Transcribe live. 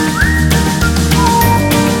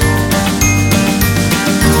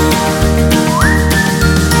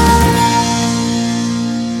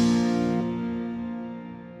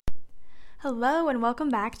Hello and welcome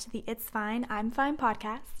back to the It's Fine, I'm Fine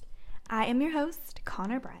podcast. I am your host,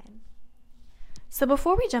 Connor Bryan. So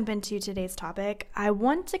before we jump into today's topic, I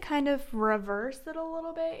want to kind of reverse it a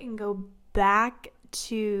little bit and go back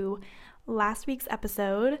to last week's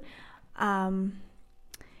episode. I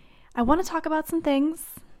want to talk about some things.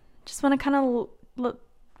 Just want to kind of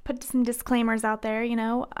put some disclaimers out there,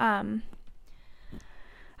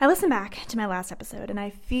 I listened back to my last episode and I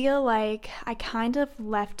feel like I kind of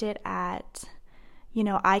left it at,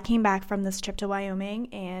 I came back from this trip to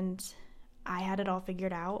Wyoming and I had it all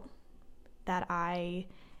figured out, that I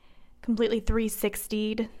completely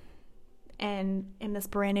 360'd and am this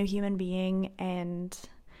brand new human being. And,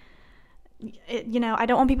 I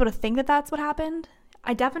don't want people to think that that's what happened.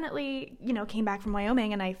 I definitely, came back from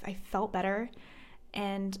Wyoming and I felt better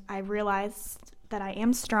and I realized that I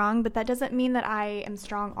am strong, but that doesn't mean that I am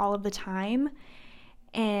strong all of the time.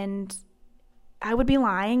 And I would be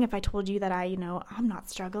lying if I told you that I'm not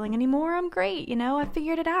struggling anymore. I'm great. I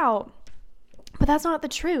figured it out. But that's not the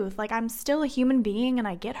truth. Like, I'm still a human being and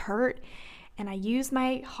I get hurt and I use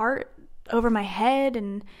my heart over my head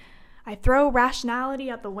and I throw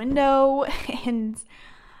rationality out the window and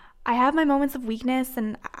I have my moments of weakness,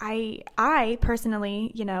 and I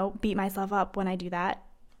personally, beat myself up when I do that.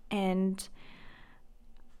 And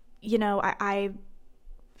I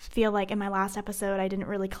feel like in my last episode, I didn't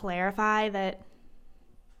really clarify that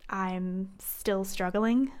I'm still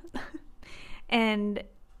struggling. And,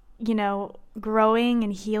 growing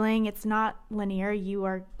and healing, it's not linear. You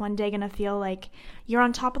are one day going to feel like you're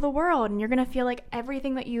on top of the world and you're going to feel like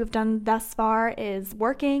everything that you've done thus far is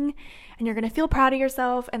working and you're going to feel proud of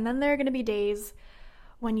yourself. And then there are going to be days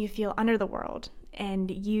when you feel under the world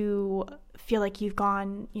and you feel like you've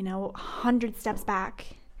gone, 100 steps back.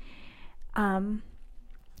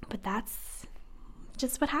 But that's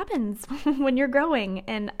just what happens when you're growing.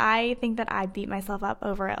 And I think that I beat myself up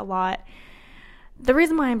over it a lot. The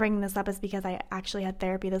reason why I'm bringing this up is because I actually had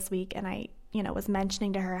therapy this week and I, was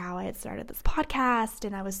mentioning to her how I had started this podcast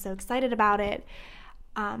and I was so excited about it.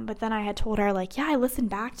 But then I had told her I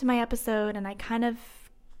listened back to my episode and I kind of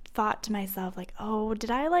thought to myself oh,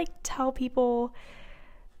 did I tell people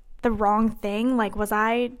the wrong thing? Was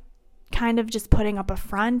I kind of just putting up a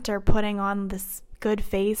front or putting on this good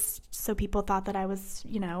face so people thought that I was,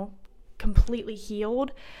 completely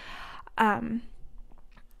healed.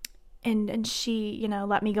 And she,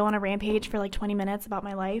 let me go on a rampage for 20 minutes about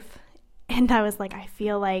my life. And I was I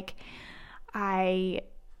feel like I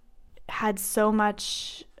had so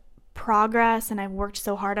much progress and I've worked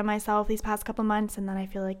so hard on myself these past couple months. And then I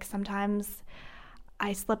feel like sometimes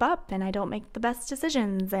I slip up and I don't make the best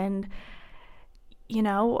decisions. And,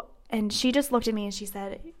 and she just looked at me and she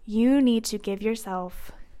said, you need to give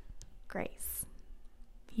yourself grace.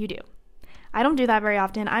 You do. I don't do that very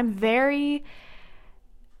often. I'm very,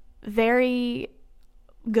 very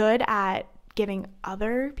good at giving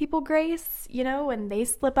other people grace, when they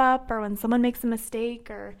slip up or when someone makes a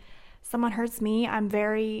mistake or someone hurts me. I'm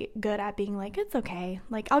very good at being it's okay.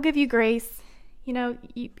 I'll give you grace.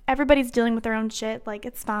 Everybody's dealing with their own shit.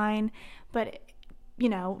 It's fine. But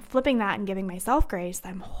flipping that and giving myself grace,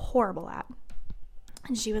 I'm horrible at.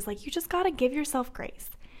 And she was you just gotta give yourself grace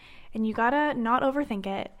and you gotta not overthink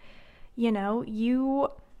it. You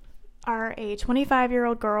are a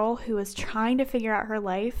 25-year-old girl who is trying to figure out her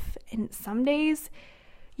life, and some days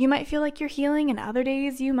you might feel like you're healing and other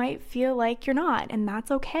days you might feel like you're not, and that's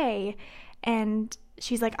okay. And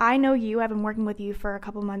she's I know you. I've been working with you for a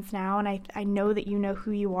couple months now, and I know that you know who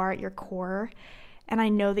you are at your core. And I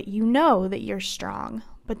know that you're strong,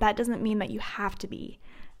 but that doesn't mean that you have to be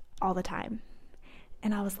all the time.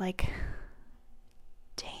 And I was damn,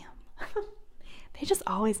 they just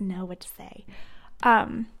always know what to say.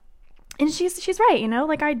 And she's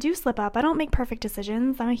right, I do slip up. I don't make perfect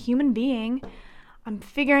decisions. I'm a human being. I'm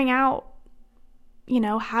figuring out,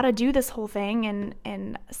 how to do this whole thing.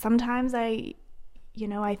 And sometimes I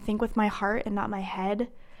think with my heart and not my head.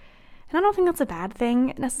 And I don't think that's a bad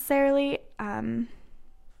thing necessarily.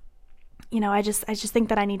 I just think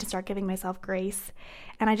that I need to start giving myself grace.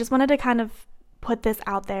 And I just wanted to kind of put this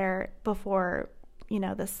out there before,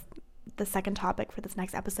 the second topic for this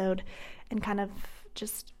next episode, and kind of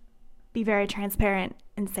just be very transparent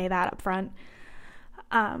and say that up front.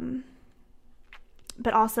 But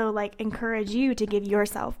also encourage you to give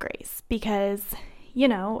yourself grace because,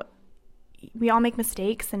 we all make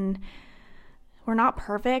mistakes and we're not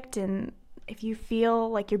perfect. And if you feel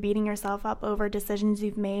like you're beating yourself up over decisions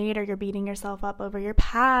you've made, or you're beating yourself up over your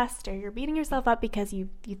past, or you're beating yourself up because you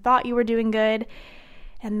thought you were doing good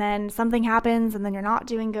and then something happens and then you're not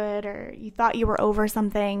doing good, or you thought you were over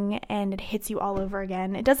something and it hits you all over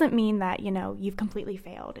again. It doesn't mean that, you've completely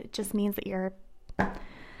failed. It just means that you're a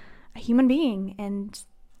human being and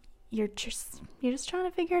you're just trying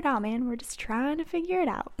to figure it out, man. We're just trying to figure it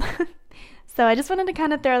out. So I just wanted to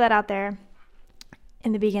kind of throw that out there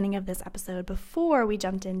in the beginning of this episode before we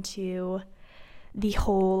jumped into the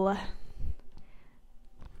whole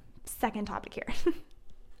second topic here.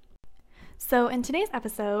 So in today's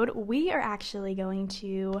episode, we are actually going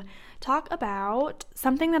to talk about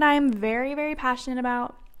something that I'm very, very passionate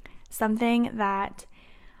about, something that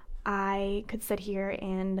I could sit here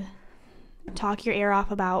and talk your ear off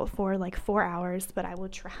about for like 4 hours, but I will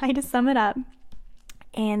try to sum it up.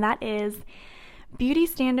 And that is beauty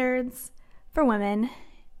standards for women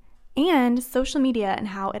and social media and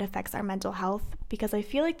how it affects our mental health, because I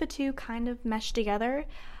feel like the two kind of mesh together.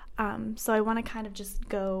 So I want to kind of just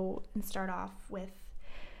go and start off with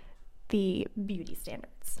the beauty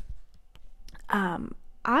standards.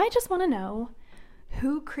 I just want to know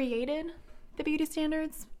who created the beauty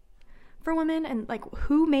standards for women and like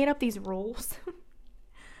who made up these rules.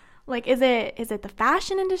 Like, is it the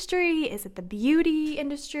fashion industry? Is it the beauty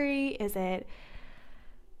industry? Is it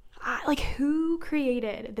like who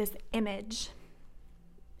created this image,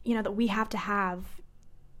 that we have to have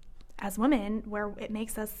as women, where it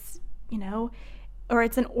makes us, or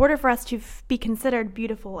it's in order for us to be considered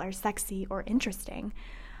beautiful or sexy or interesting.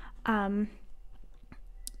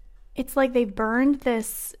 It's like they've burned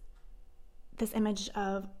this image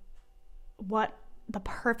of what the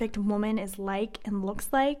perfect woman is like and looks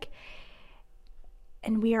like,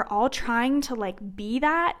 and we are all trying to like be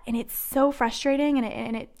that, and it's so frustrating,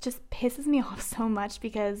 and it just pisses me off so much,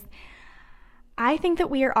 because I think that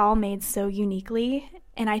we are all made so uniquely,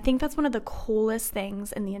 and I think that's one of the coolest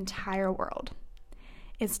things in the entire world,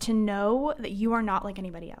 is to know that you are not like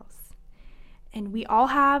anybody else. And we all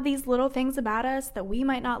have these little things about us that we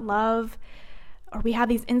might not love, or we have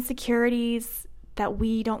these insecurities that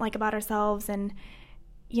we don't like about ourselves, and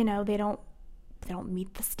they don't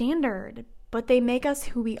meet the standard, but they make us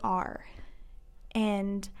who we are.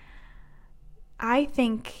 And I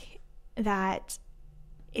think that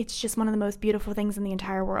it's just one of the most beautiful things in the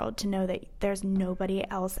entire world to know that there's nobody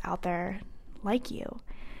else out there like you.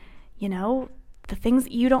 The things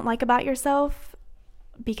that you don't like about yourself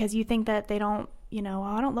because you think that they don't, oh,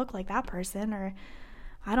 I don't look like that person, or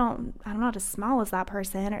I'm not as small as that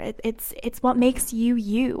person, or it's what makes you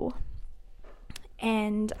you.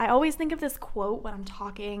 And I always think of this quote when I'm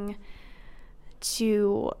talking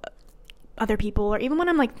to other people, or even when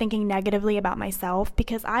I'm like thinking negatively about myself,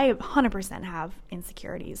 because I 100% have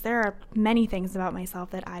insecurities. There are many things about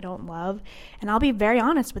myself that I don't love, and I'll be very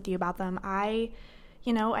honest with you about them. I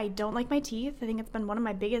don't like my teeth. I think it's been one of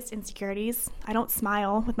my biggest insecurities. I don't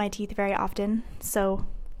smile with my teeth very often, so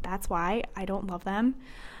that's why I don't love them.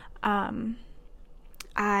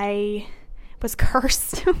 I was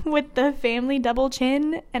cursed with the family double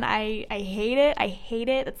chin, and I hate it. I hate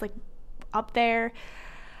it. It's like up there.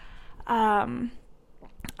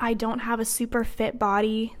 I don't have a super fit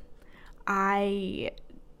body. The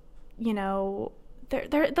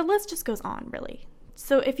list just goes on, really.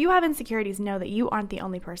 So if you have insecurities, know that you aren't the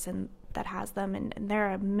only person that has them, and there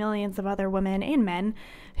are millions of other women and men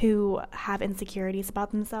who have insecurities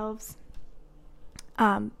about themselves.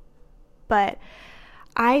 But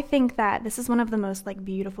I think that this is one of the most like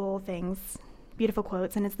beautiful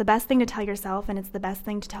quotes, and it's the best thing to tell yourself, and it's the best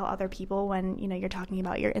thing to tell other people when, you're talking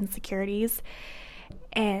about your insecurities.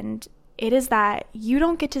 And it is that you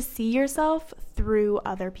don't get to see yourself through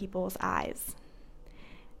other people's eyes.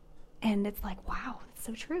 And it's like, wow, that's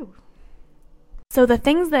so true. So the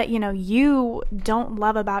things that, you don't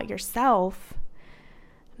love about yourself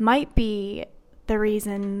might be the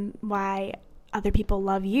reason why other people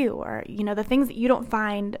love you, or, the things that you don't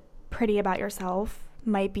find pretty about yourself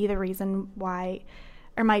might be the reason why,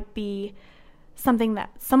 or might be something that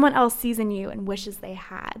someone else sees in you and wishes they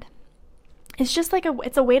had. It's just like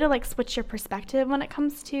it's a way to like switch your perspective when it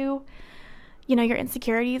comes to, your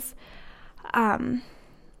insecurities.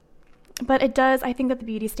 But it does, I think that the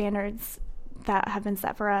beauty standards that have been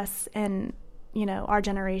set for us and, our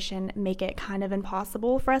generation make it kind of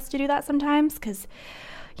impossible for us to do that sometimes, because,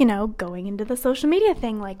 going into the social media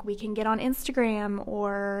thing, like we can get on Instagram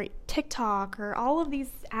or TikTok or all of these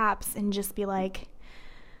apps and just be like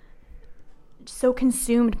so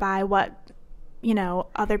consumed by what,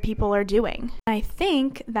 other people are doing. I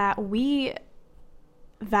think that we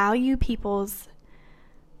value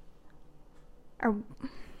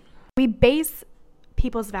we base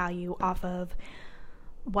people's value off of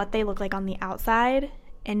what they look like on the outside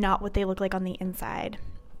and not what they look like on the inside.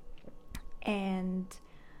 And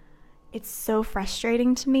it's so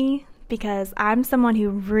frustrating to me because I'm someone who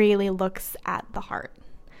really looks at the heart.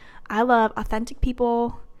 I love authentic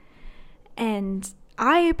people, and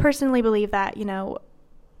I personally believe that,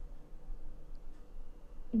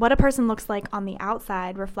 what a person looks like on the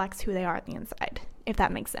outside reflects who they are on the inside, if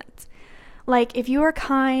that makes sense. Like, if you are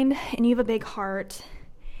kind and you have a big heart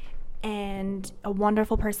and a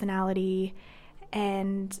wonderful personality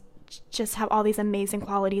and just have all these amazing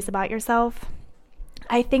qualities about yourself,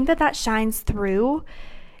 I think that shines through,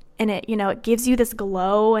 and it gives you this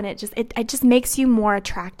glow, and it just makes you more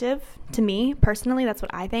attractive to me personally. That's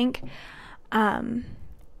what I think.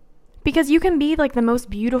 Because you can be like the most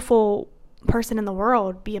beautiful person in the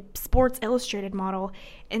world, be a Sports Illustrated model,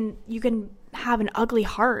 and you can have an ugly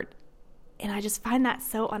heart, and I just find that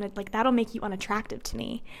that'll make you unattractive to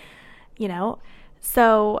me,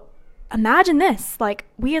 so imagine this, like,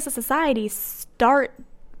 we as a society start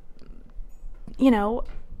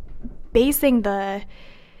basing the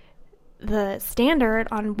standard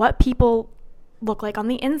on what people look like on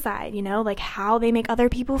the inside, like how they make other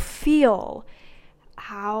people feel,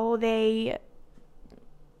 how they,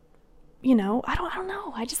 I don't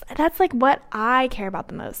know. That's like what I care about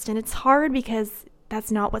the most. And it's hard because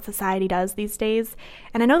that's not what society does these days.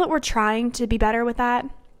 And I know that we're trying to be better with that.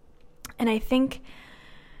 And I think,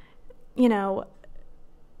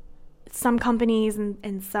 some companies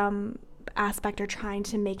and some aspect are trying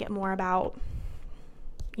to make it more about,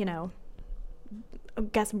 I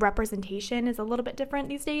guess representation is a little bit different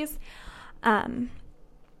these days.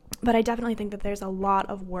 But I definitely think that there's a lot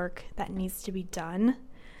of work that needs to be done.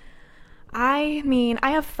 I mean,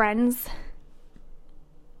 I have friends,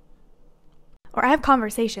 or I have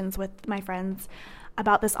conversations with my friends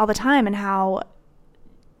about this all the time, and how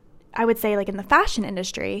I would say, like, in the fashion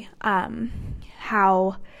industry,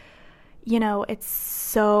 how, it's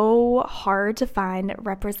so hard to find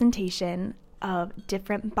representation of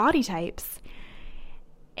different body types.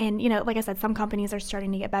 And, like I said, some companies are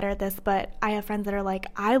starting to get better at this, but I have friends that are like,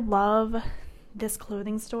 I love this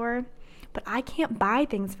clothing store, but I can't buy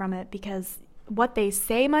things from it because what they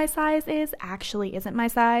say my size is actually isn't my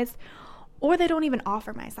size, or they don't even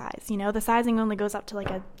offer my size. The sizing only goes up to like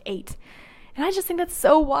a 8. And I just think that's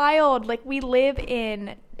so wild. Like, we live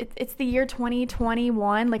in, it's the year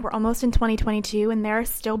 2021, like we're almost in 2022, and there are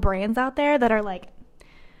still brands out there that are like,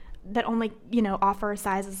 that only, offer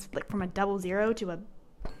sizes like from a 00 to a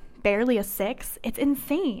barely a 6. It's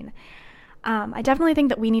insane. I definitely think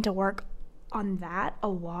that we need to work on that a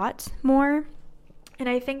lot more. And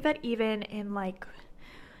I think that even in, like,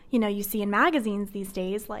 you see in magazines these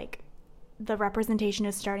days, like, the representation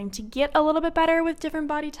is starting to get a little bit better with different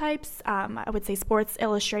body types. I would say Sports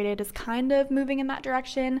Illustrated is kind of moving in that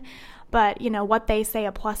direction, but what they say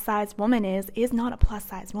a plus size woman is not a plus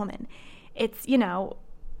size woman. It's,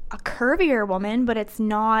 a curvier woman, but it's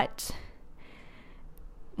not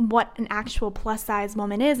what an actual plus size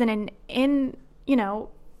woman is. And in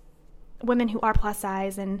women who are plus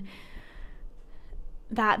size, and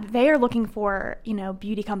that they are looking for,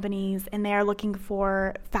 beauty companies, and they are looking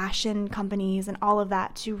for fashion companies and all of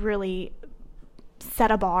that to really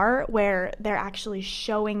set a bar where they're actually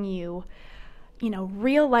showing you,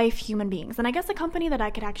 real life human beings. And I guess a company that I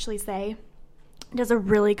could actually say does a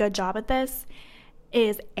really good job at this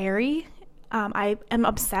is Aerie. I am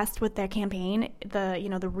obsessed with their campaign,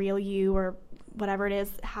 the Real You, or whatever it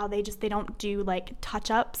is, how they don't do like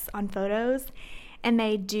touch-ups on photos, and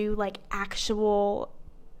they do like actual,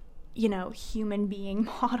 human being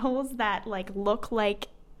models that like look like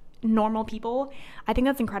normal people. I think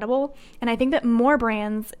that's incredible. And I think that more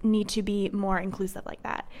brands need to be more inclusive like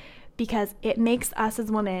that, because it makes us as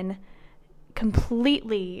women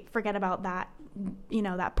completely forget about that,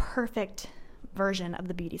 that perfect version of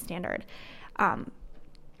the beauty standard.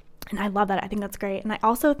 And I love that. I think that's great. And I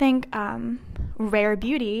also think Rare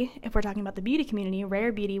Beauty, if we're talking about the beauty community,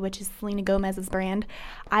 Rare Beauty, which is Selena Gomez's brand,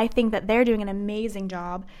 I think that they're doing an amazing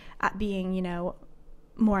job at being,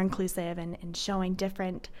 more inclusive and showing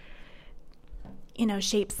different,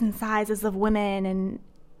 shapes and sizes of women.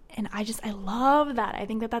 And I love that. I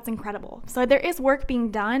think that that's incredible. So there is work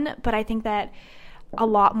being done, but I think that a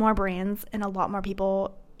lot more brands and a lot more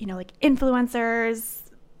people, like influencers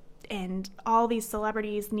and all these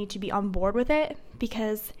celebrities need to be on board with it.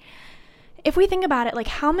 Because if we think about it, like,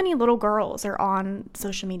 how many little girls are on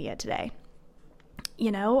social media today?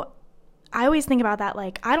 I always think about that.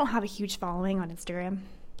 Like, I don't have a huge following on Instagram.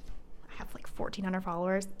 I have like 1,400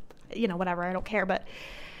 followers, whatever, I don't care. But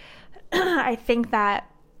I think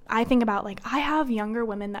about, like, I have younger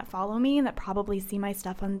women that follow me that probably see my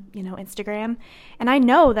stuff on, Instagram. And I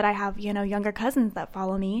know that I have, younger cousins that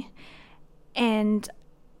follow me. And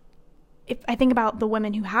if I think about the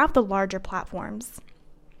women who have the larger platforms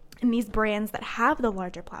and these brands that have the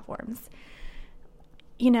larger platforms,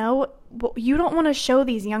 you don't want to show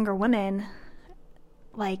these younger women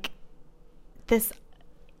like this,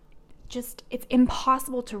 just, it's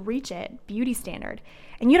impossible to reach it beauty standard.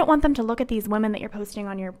 And you don't want them to look at these women that you're posting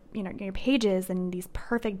on your pages and these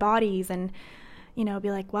perfect bodies and,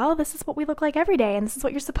 be like, well, this is what we look like every day. And this is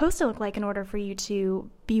what you're supposed to look like in order for you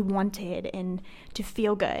to be wanted and to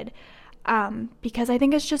feel good. Because I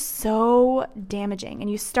think it's just so damaging.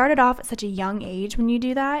 And you started off at such a young age when you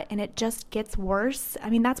do that, and it just gets worse.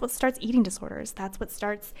 I mean, that's what starts eating disorders. That's what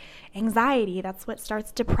starts anxiety. That's what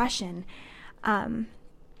starts depression.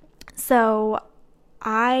 So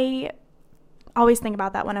I always think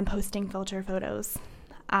about that when I'm posting filter photos,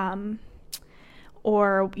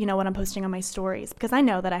 or, when I'm posting on my stories, because I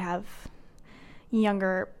know that I have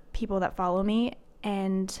younger people that follow me,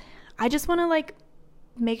 and I just want to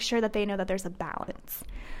make sure that they know that there's a balance.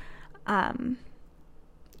 I'll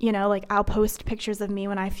post pictures of me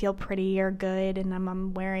when I feel pretty or good and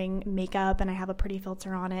I'm wearing makeup and I have a pretty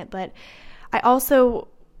filter on it, but I also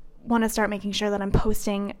want to start making sure that I'm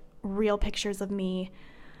posting real pictures of me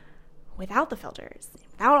without the filters,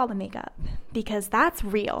 without all the makeup, because that's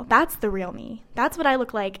real. That's the real me. That's what I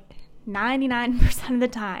look like 99% of the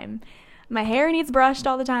time. My hair needs brushed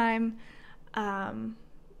all the time.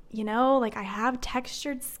 I have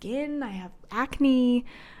textured skin, I have acne,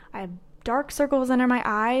 I have dark circles under my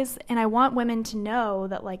eyes, and I want women to know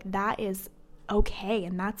that that is okay,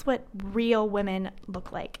 and that's what real women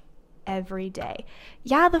look like every day.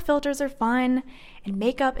 Yeah, the filters are fun and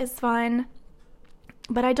makeup is fun,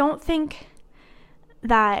 but I don't think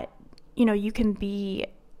that you can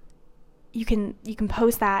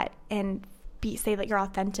post that and say that you're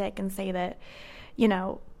authentic and say that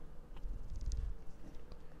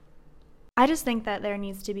I just think that there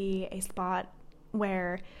needs to be a spot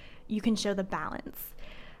where you can show the balance.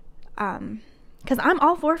 Because I'm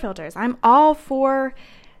all for filters. I'm all for,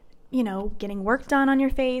 getting work done on your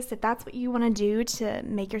face. If that's what you want to do to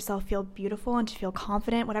make yourself feel beautiful and to feel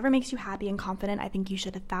confident, whatever makes you happy and confident, I think you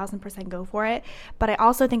should 1,000% go for it. But I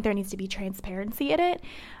also think there needs to be transparency in it,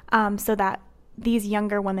 so that these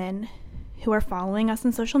younger women who are following us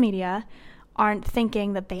on social media aren't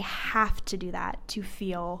thinking that they have to do that to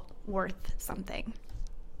feel worth something.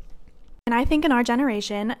 And I think in our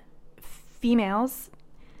generation, females,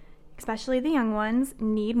 especially the young ones,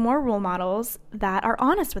 need more role models that are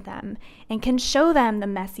honest with them and can show them the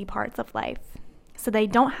messy parts of life, so they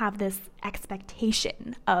don't have this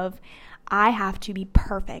expectation of, I have to be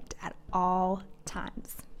perfect at all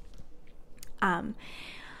times. And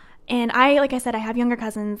like I said, I have younger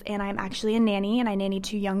cousins, and I'm actually a nanny, and I nanny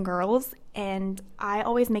 2 young girls, and I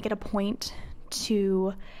always make it a point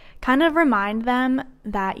to kind of remind them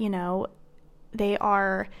that, they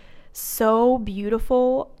are so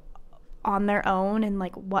beautiful on their own, and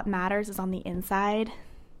what matters is on the inside.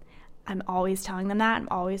 I'm always telling them that. I'm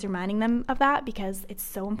always reminding them of that, because it's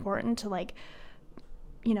so important to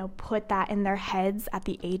put that in their heads at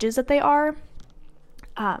the ages that they are.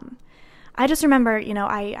 I just remember,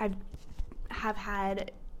 I have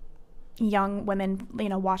had young women,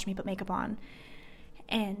 watch me put makeup on.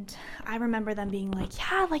 And I remember them being like,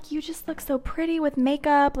 yeah, you just look so pretty with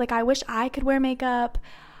makeup. I wish I could wear makeup.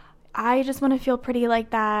 I just want to feel pretty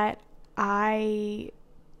like that. I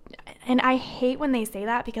hate when they say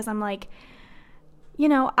that, because I'm like,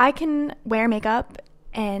 I can wear makeup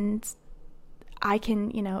and I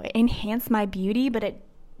can, enhance my beauty, but it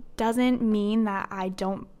doesn't mean that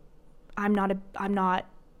I'm not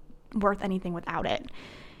worth anything without it.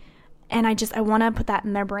 And I want to put that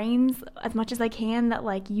in their brains as much as I can,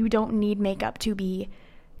 that you don't need makeup to be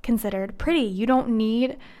considered pretty. You don't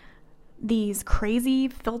need these crazy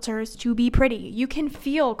filters to be pretty. You can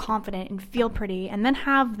feel confident and feel pretty, and then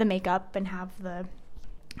have the makeup and have the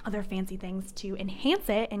other fancy things to enhance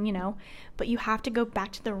it, and but you have to go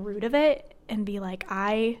back to the root of it and be like,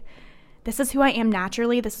 this is who I am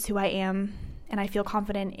naturally, this is who I am, and I feel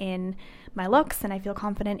confident in my looks, and I feel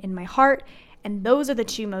confident in my heart, and those are the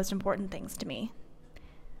 2 most important things to me.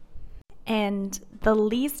 And the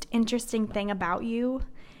least interesting thing about you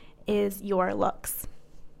is your looks.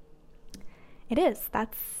 It is.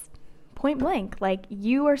 That's point blank.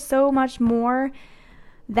 You are so much more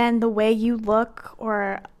than the way you look,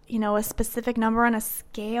 or, a specific number on a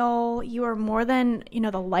scale. You are more than,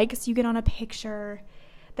 the likes you get on a picture.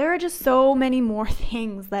 There are just so many more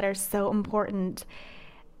things that are so important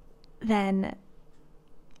than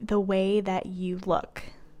the way that you look.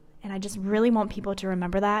 And I just really want people to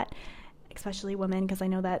remember that, especially women, because I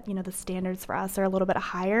know that, the standards for us are a little bit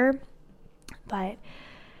higher. But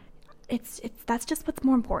that's just what's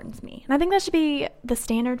more important to me. And I think that should be the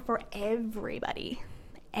standard for everybody.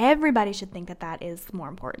 Everybody should think that is more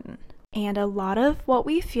important. And a lot of what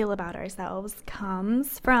we feel about ourselves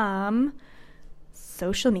comes from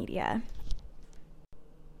social media.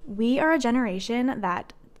 We are a generation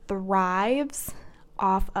that thrives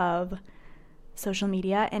off of social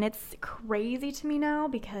media, and it's crazy to me now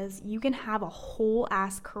because you can have a whole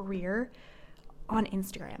ass career on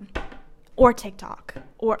Instagram or TikTok,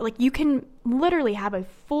 or like you can literally have a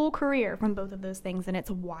full career from both of those things, and it's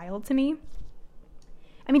wild to me.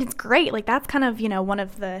 I mean, it's great. Like that's kind of, one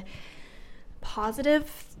of the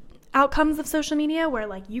positive outcomes of social media where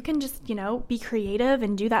like you can just, be creative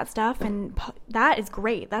and do that stuff, and that is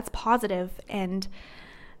great. That's positive, and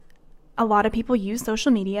a lot of people use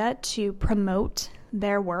social media to promote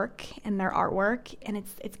their work and their artwork, and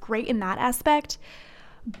it's great in that aspect,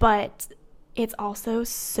 but it's also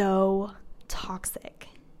so toxic.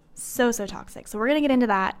 So toxic. So we're going to get into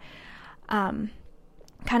that, kind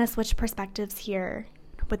of switch perspectives here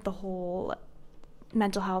with the whole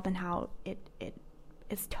mental health and how it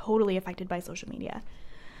is totally affected by social media.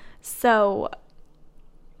 So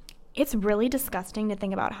it's really disgusting to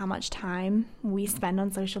think about how much time we spend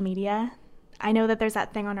on social media. I know that there's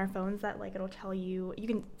that thing on our phones that like it'll tell you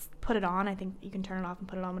can put it on. I think you can turn it off and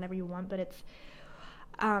put it on whenever you want, but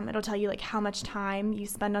it'll tell you like how much time you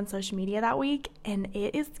spend on social media that week, and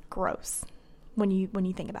it is gross when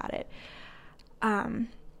you think about it.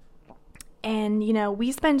 And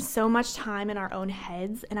we spend so much time in our own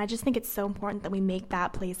heads, and I just think it's so important that we make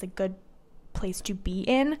that place a good place to be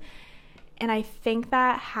in. And I think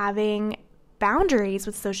that having boundaries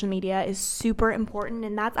with social media is super important,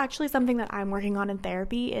 and that's actually something that I'm working on in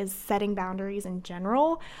therapy, is setting boundaries in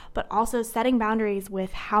general, but also setting boundaries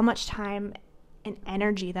with how much time and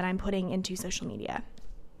energy that I'm putting into social media.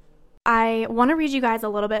 I want to read you guys a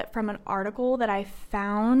little bit from an article that I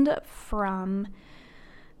found from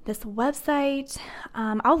this website.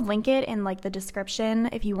 I'll link it in like the description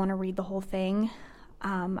if you want to read the whole thing.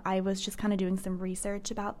 I was just kind of doing some research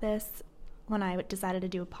about this when I decided to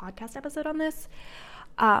do a podcast episode on this.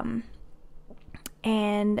 And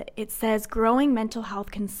it says growing mental health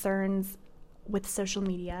concerns with social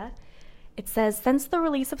media. It says, since the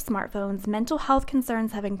release of smartphones, mental health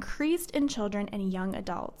concerns have increased in children and young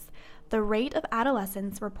adults. The rate of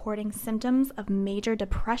adolescents reporting symptoms of major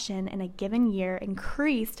depression in a given year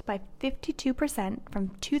increased by 52% from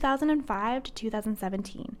 2005 to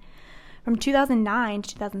 2017. From 2009 to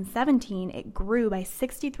 2017, it grew by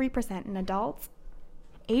 63% in adults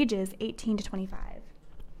ages 18 to 25.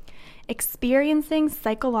 Experiencing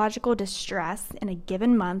psychological distress in a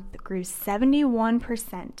given month grew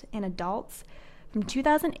 71% in adults from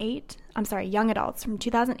young adults from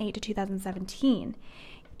 2008 to 2017.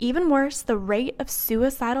 Even worse, the rate of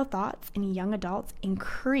suicidal thoughts in young adults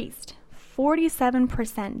increased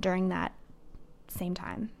 47% during that same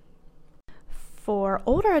time. For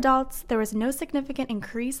older adults, there was no significant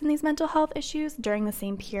increase in these mental health issues during the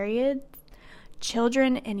same period.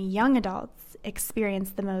 Children and young adults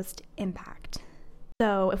experienced the most impact.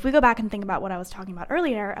 So if we go back and think about what I was talking about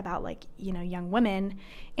earlier about young women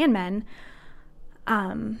and men,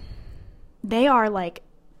 they are like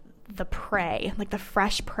the prey, like the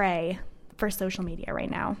fresh prey for social media right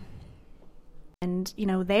now. And,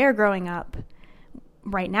 they are growing up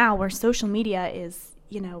right now where social media is,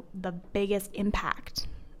 the biggest impact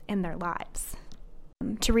in their lives.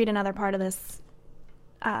 To read another part of this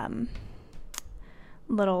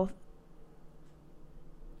little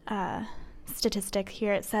statistic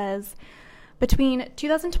here, it says, between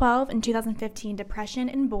 2012 and 2015, depression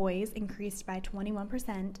in boys increased by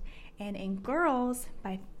 21% and in girls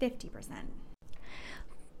by 50%.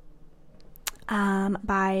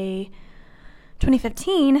 By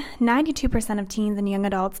 2015, 92% of teens and young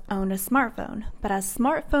adults owned a smartphone, but as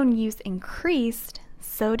smartphone use increased,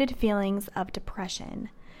 so did feelings of depression.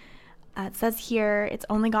 It says here it's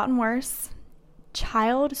only gotten worse.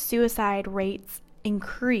 Child suicide rates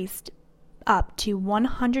increased up to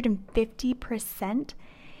 150%,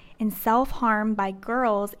 and self-harm by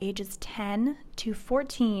girls ages 10 to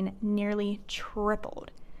 14 nearly tripled.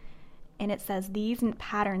 And it says these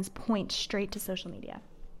patterns point straight to social media.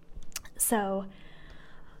 So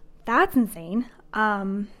that's insane.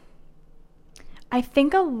 I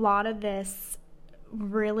think a lot of this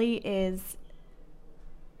really is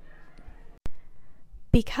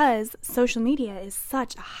because social media is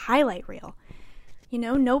such a highlight reel.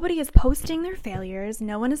 Nobody is posting their failures.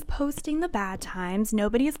 No one is posting the bad times.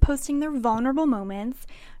 Nobody is posting their vulnerable moments.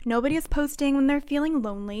 Nobody is posting when they're feeling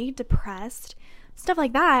lonely, depressed, stuff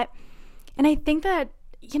like that. And I think that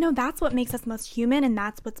that's what makes us most human, and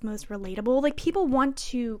that's what's most relatable. Like, people want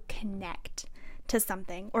to connect to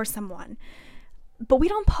something or someone, but we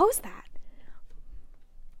don't post that.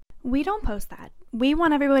 We don't post that. We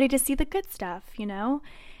want everybody to see the good stuff,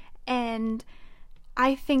 And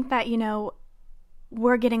I think that,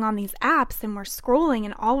 we're getting on these apps and we're scrolling,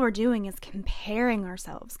 and all we're doing is comparing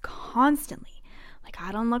ourselves constantly. Like,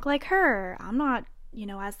 I don't look like her. I'm not,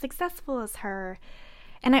 as successful as her.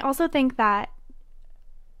 And I also think that,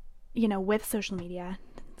 with social media,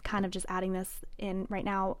 kind of just adding this in right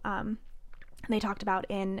now, they talked about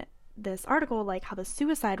in this article, like, how the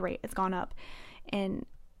suicide rate has gone up. And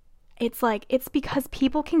it's like, it's because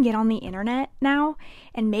people can get on the internet now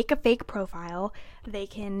and make a fake profile. They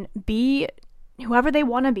can be whoever they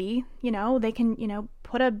want to be, they can,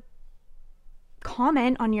 put a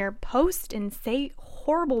comment on your post and say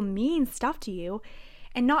horrible, mean stuff to you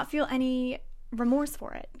and not feel any remorse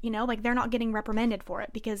for it, like they're not getting reprimanded for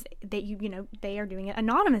it because they are doing it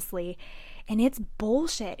anonymously. And it's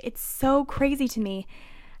bullshit. It's so crazy to me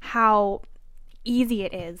how easy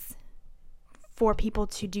it is for people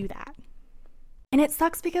to do that. And it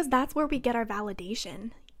sucks because that's where we get our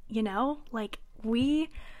validation, like we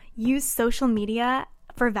use social media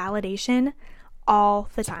for validation all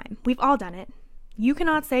the time. We've all done it. You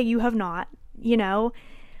cannot say you have not,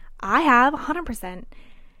 I have 100%.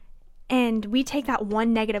 And we take that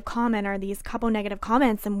one negative comment or these couple negative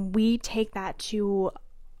comments and we take that to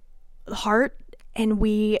heart and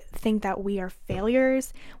we think that we are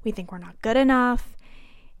failures. We think we're not good enough.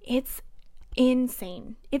 It's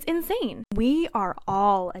insane. It's insane. We are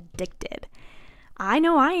all addicted. I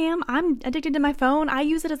know I am. I'm addicted to my phone. I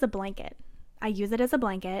use it as a blanket. I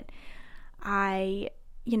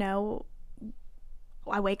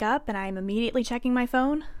wake up and I'm immediately checking my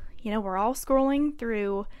phone. We're all scrolling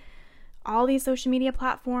through all these social media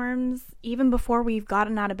platforms, even before we've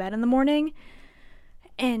gotten out of bed in the morning.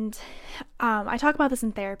 And I talk about this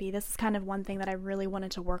in therapy. This is kind of one thing that I really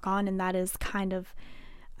wanted to work on, and that is kind of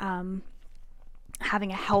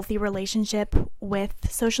having a healthy relationship with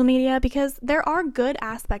social media, because there are good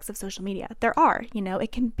aspects of social media. There are,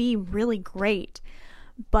 it can be really great,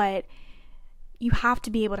 but you have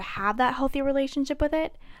to be able to have that healthy relationship with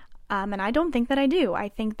it. And I don't think that I do. I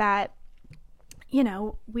think that,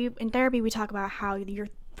 in therapy, we talk about how your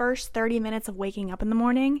first 30 minutes of waking up in the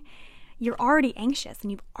morning, you're already anxious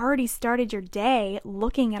and you've already started your day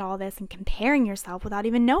looking at all this and comparing yourself without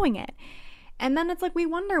even knowing it. And then it's like we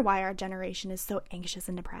wonder why our generation is so anxious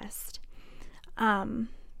and depressed. And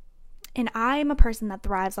I'm a person that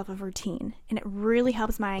thrives off of routine, and it really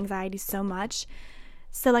helps my anxiety so much.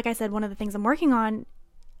 So like I said, one of the things I'm working on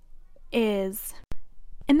is,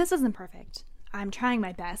 and this isn't perfect, I'm trying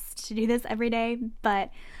my best to do this every day,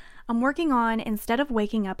 but I'm working on, instead of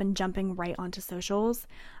waking up and jumping right onto socials,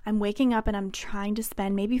 I'm waking up and I'm trying to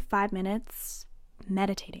spend maybe 5 minutes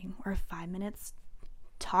meditating, or 5 minutes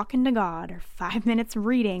talking to God, or 5 minutes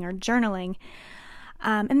reading or journaling.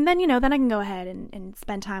 And then, then I can go ahead and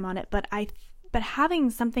spend time on it. But having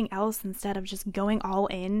something else instead of just going all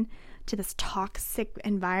in to this toxic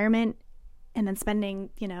environment and then spending,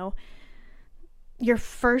 your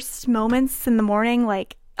first moments in the morning,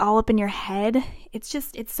 like all up in your head, it's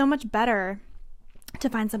so much better to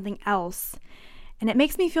find something else. And it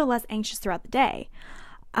makes me feel less anxious throughout the day.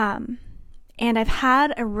 And I've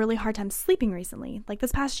had a really hard time sleeping recently, like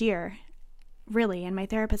this past year, really. And my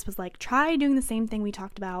therapist was like, try doing the same thing we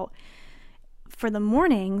talked about for the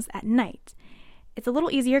mornings at night. It's a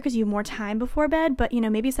little easier because you have more time before bed, but,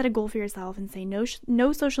 maybe set a goal for yourself and say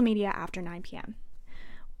no social media after 9 p.m.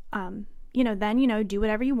 Then, do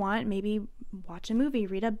whatever you want. Maybe watch a movie,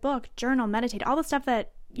 read a book, journal, meditate, all the stuff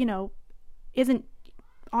that, isn't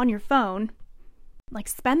on your phone. Like,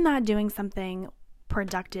 spend that doing something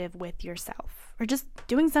productive with yourself, or just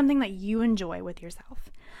doing something that you enjoy with yourself.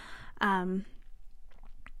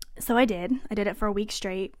 So I did it for a week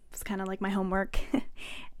straight. It was kind of like my homework.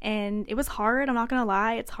 And it was hard, I'm not gonna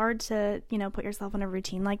lie. It's hard to, put yourself in a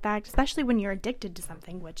routine like that, especially when you're addicted to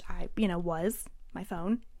something, which I, was my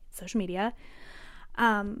phone, social media.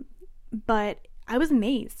 But I was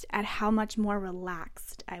amazed at how much more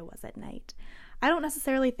relaxed I was at night. I don't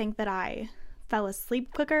necessarily think that I fell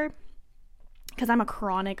asleep quicker, because I'm a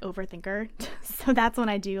chronic overthinker. So that's when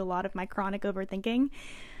I do a lot of my chronic overthinking.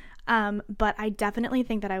 But I definitely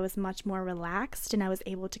think that I was much more relaxed, and I was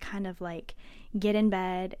able to kind of like get in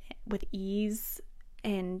bed with ease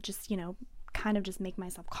and just, kind of just make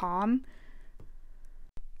myself calm.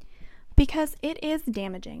 Because it is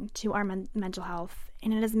damaging to our mental health,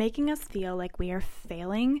 and it is making us feel like we are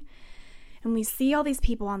failing. And we see all these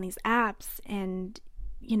people on these apps, and,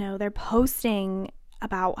 they're posting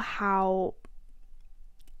about how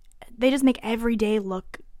they just make every day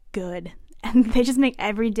look good. And they just make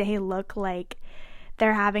every day look like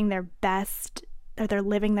they're having their best, or they're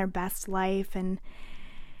living their best life. And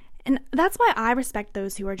that's why I respect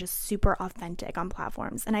those who are just super authentic on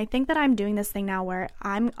platforms. And I think that I'm doing this thing now where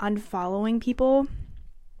I'm unfollowing people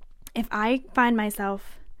if I find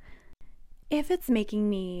myself, if it's making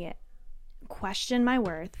me question my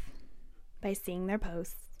worth by seeing their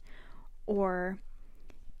posts, or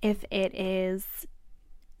if it is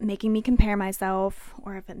making me compare myself,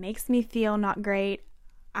 or if it makes me feel not great,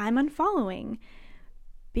 I'm unfollowing,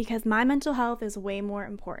 because my mental health is way more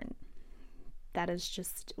important. That is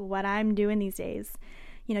just what I'm doing these days.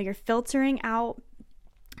 You know, you're filtering out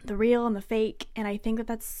the real and the fake, and I think that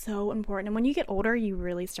that's so important. And when you get older, you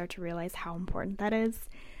really start to realize how important that is.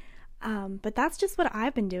 But that's just what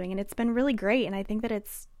I've been doing, and it's been really great. And I think that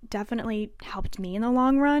it's definitely helped me in the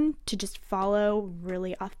long run to just follow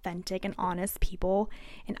really authentic and honest people.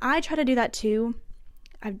 And I try to do that too.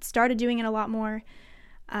 I've started doing it a lot more.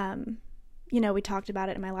 You know, we talked about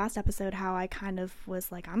it in my last episode, how I kind of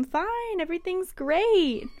was like, I'm fine, everything's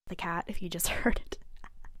great. The cat, if you just heard it.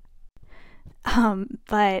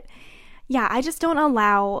 But yeah, I just don't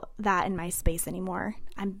allow that in my space anymore.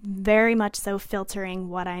 I'm very much so filtering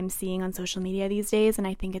what I'm seeing on social media these days, and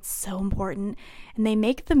I think it's so important. And they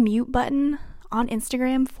make the mute button on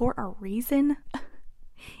Instagram for a reason.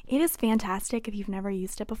 It is fantastic. If you've never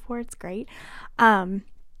used it before, it's great.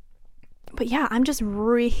 But yeah, I'm just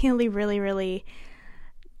really, really, really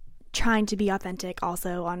trying to be authentic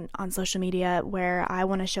also on social media, where I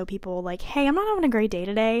want to show people like, hey, I'm not having a great day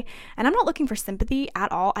today, and I'm not looking for sympathy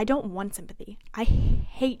at all. I don't want sympathy. I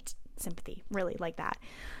hate sympathy, really, like that.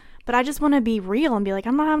 But I just want to be real and be like,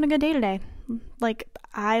 I'm not having a good day today. Like,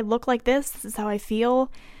 I look like this is how I feel.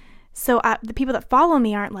 So the people that follow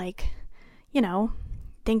me aren't like, you know,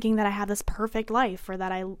 thinking that I have this perfect life, or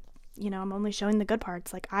that I'm only showing the good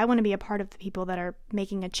parts. Like, I want to be a part of the people that are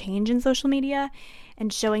making a change in social media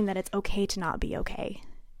and showing that it's okay to not be okay.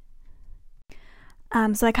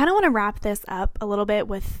 So I kind of want to wrap this up a little bit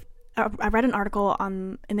with, I read an article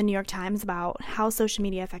in the New York Times about how social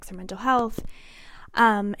media affects our mental health.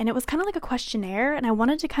 And it was kind of like a questionnaire, and I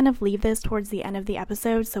wanted to kind of leave this towards the end of the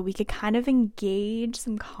episode so we could kind of engage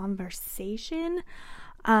some conversation.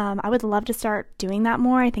 I would love to start doing that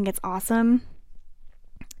more. I think it's awesome.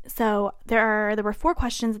 So there were 4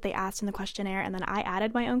 questions that they asked in the questionnaire, and then I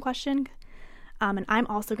added my own question, and I'm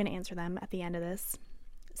also going to answer them at the end of this.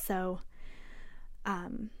 So,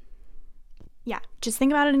 yeah, just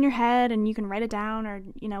think about it in your head, and you can write it down, or,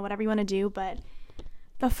 whatever you want to do. But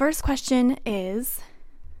the first question is,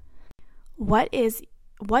 what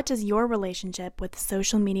does your relationship with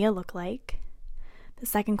social media look like? The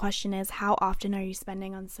second question is, how often are you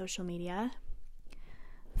spending on social media?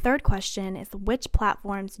 Third question is, which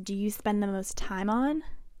platforms do you spend the most time on?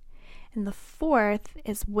 And the fourth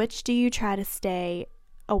is, which do you try to stay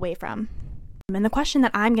away from? And the question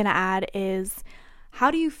that I'm going to add is, how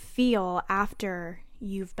do you feel after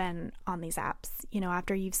you've been on these apps?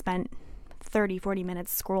 After you've spent 30, 40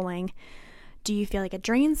 minutes scrolling, do you feel like it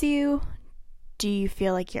drains you? Do you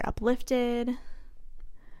feel like you're uplifted?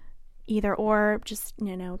 Either or, just,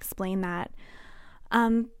 explain that.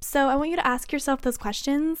 So I want you to ask yourself those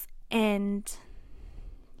questions and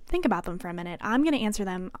think about them for a minute. I'm going to answer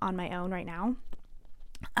them on my own right now.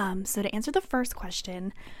 So to answer the first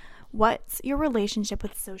question, what's your relationship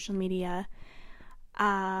with social media?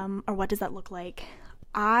 Or what does that look like?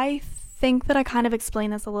 I think that I kind of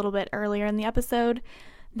explained this a little bit earlier in the episode,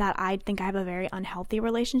 that I think I have a very unhealthy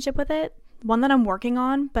relationship with it. One that I'm working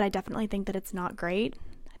on, but I definitely think that it's not great.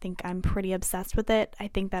 I think I'm pretty obsessed with it. I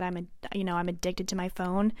think that I'm addicted to my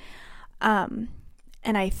phone. And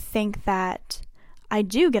I think that I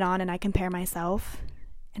do get on and I compare myself,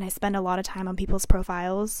 and I spend a lot of time on people's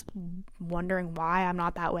profiles wondering why I'm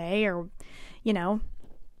not that way, or,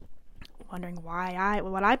 wondering why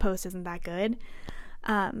what I post isn't that good.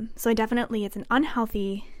 So it's an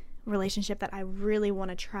unhealthy relationship that I really want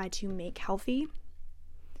to try to make healthy.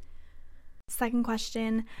 Second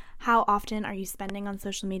question, how often are you spending on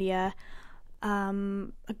social media? A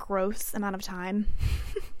gross amount of time.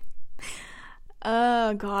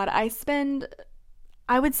 Oh God, I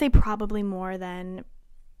would say probably more than,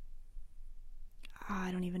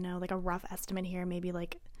 I don't even know, like a rough estimate here, maybe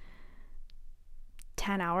like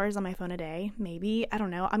 10 hours on my phone a day, maybe. I don't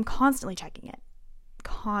know. I'm constantly checking it.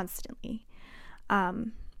 Constantly.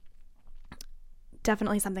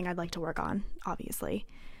 Definitely something I'd like to work on, obviously.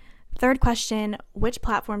 Third question, which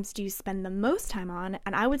platforms do you spend the most time on?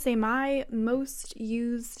 And I would say my most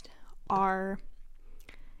used are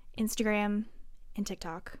Instagram and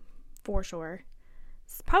TikTok for sure.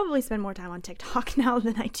 Probably spend more time on TikTok now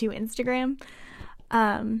than I do Instagram.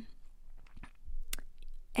 And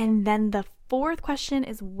then the fourth question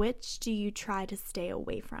is, which do you try to stay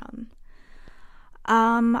away from?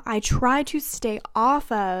 I try to stay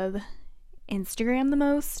off of Instagram the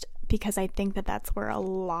most because I think that that's where a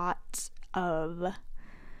lot of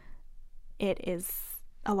it is,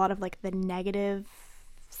 a lot of like the negative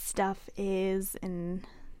stuff is and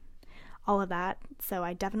all of that. So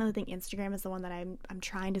I definitely think Instagram is the one that I'm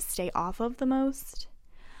trying to stay off of the most.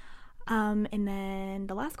 And then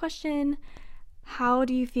the last question, how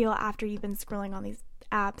do you feel after you've been scrolling on these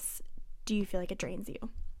apps? Do you feel like it drains you?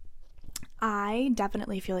 I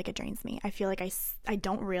definitely feel like it drains me. I feel like I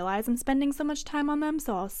don't realize I'm spending so much time on them,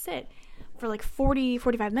 so I'll sit for like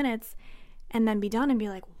 45 minutes and then be done and be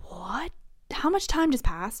like, what? How much time just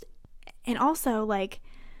passed? And also like,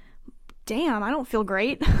 damn, I don't feel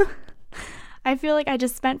great. I feel like I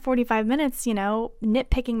just spent 45 minutes,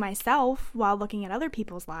 nitpicking myself while looking at other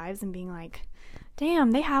people's lives and being like,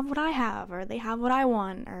 damn, they have what I have, or they have what I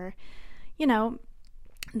want, or,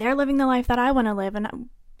 they're living the life that I want to live. And I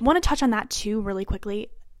want to touch on that too really quickly.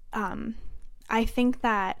 I think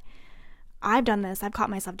that I've done this, I've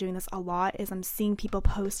caught myself doing this a lot, is I'm seeing people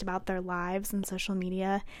post about their lives on social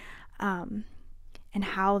media, and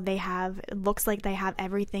how it looks like they have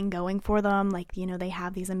everything going for them. Like, they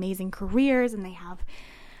have these amazing careers and they have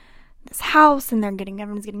this house and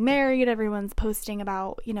everyone's getting married. Everyone's posting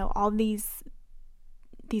about, all these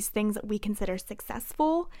things that we consider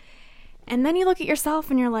successful. And then you look at yourself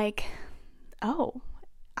and you're like, oh,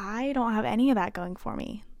 I don't have any of that going for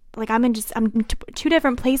me. Like I'm in two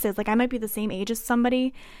different places. Like I might be the same age as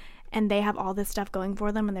somebody and they have all this stuff going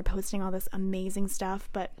for them and they're posting all this amazing stuff,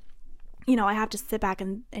 but I have to sit back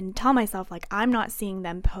and tell myself, like, I'm not seeing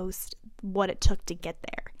them post what it took to get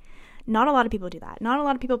there. Not a lot of people do that. Not a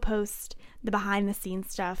lot of people post the behind the scenes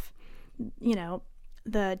stuff,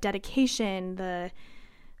 the dedication,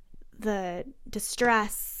 the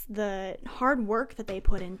distress, the hard work that they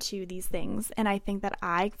put into these things. And I think that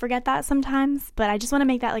I forget that sometimes, but I just want to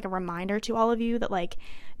make that like a reminder to all of you that like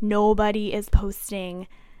nobody is posting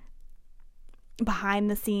behind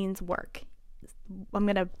the scenes work. I'm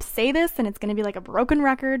going to say this and it's going to be like a broken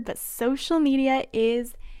record, but social media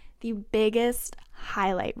is the biggest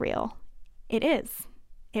highlight reel. It is.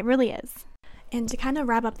 It really is. And to kind of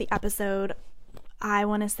wrap up the episode, I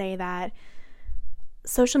want to say that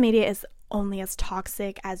social media is only as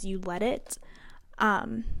toxic as you let it.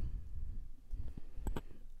 I'm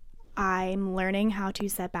learning how to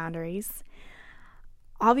set boundaries.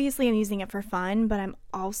 Obviously, I'm using it for fun, but I'm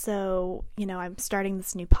also, I'm starting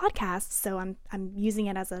this new podcast, so I'm using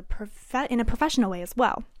it as in a professional way as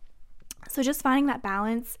well. So just finding that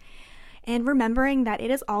balance and remembering that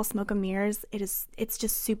it is all smoke and mirrors. It's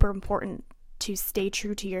just super important to stay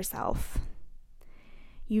true to yourself.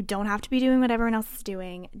 You don't have to be doing what everyone else is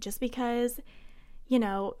doing. Just because,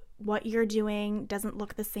 what you're doing doesn't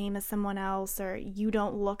look the same as someone else, or you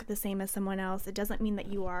don't look the same as someone else, it doesn't mean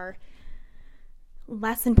that you are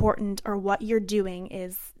less important or what you're doing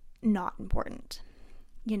is not important.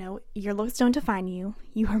 Your looks don't define you.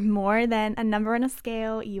 You are more than a number on a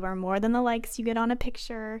scale. You are more than the likes you get on a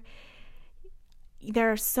picture. There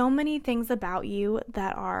are so many things about you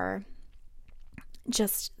that are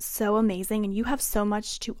just so amazing, and you have so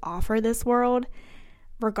much to offer this world,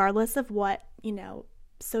 regardless of what,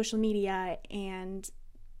 social media and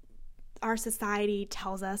our society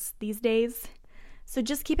tells us these days. So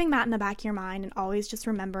just keeping that in the back of your mind and always just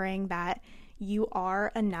remembering that you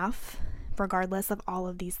are enough regardless of all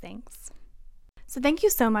of these things. So thank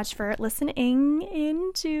you so much for listening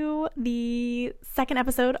into the second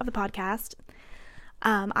episode of the podcast.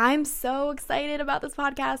 I'm so excited about this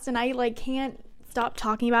podcast and I can't stop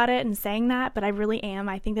talking about it and saying that, but I really am.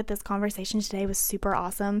 I think that this conversation today was super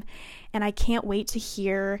awesome and I can't wait to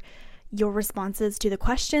hear your responses to the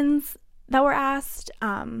questions that were asked.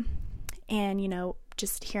 And,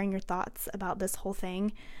 just hearing your thoughts about this whole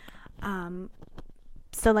thing.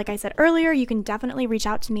 So like I said earlier, you can definitely reach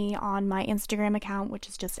out to me on my Instagram account, which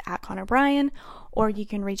is just @ConnorBryan, or you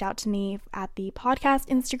can reach out to me at the podcast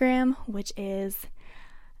Instagram, which is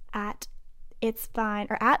at the It's Fine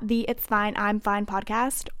I'm Fine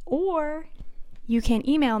podcast, or you can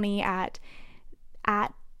email me at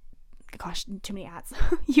gosh, too many ads.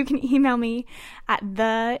 You can email me at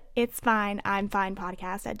the It's Fine I'm Fine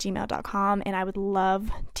podcast @gmail.com, and I would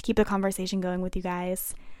love to keep the conversation going with you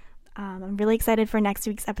guys. I'm really excited for next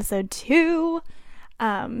week's episode too.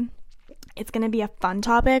 It's going to be a fun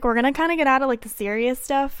topic. We're going to kind of get out of the serious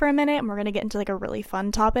stuff for a minute, and we're going to get into a really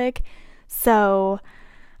fun topic. So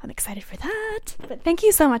I'm excited for that. But thank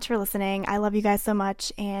you so much for listening. I love you guys so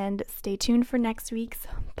much, and stay tuned for next week's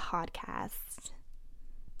podcast.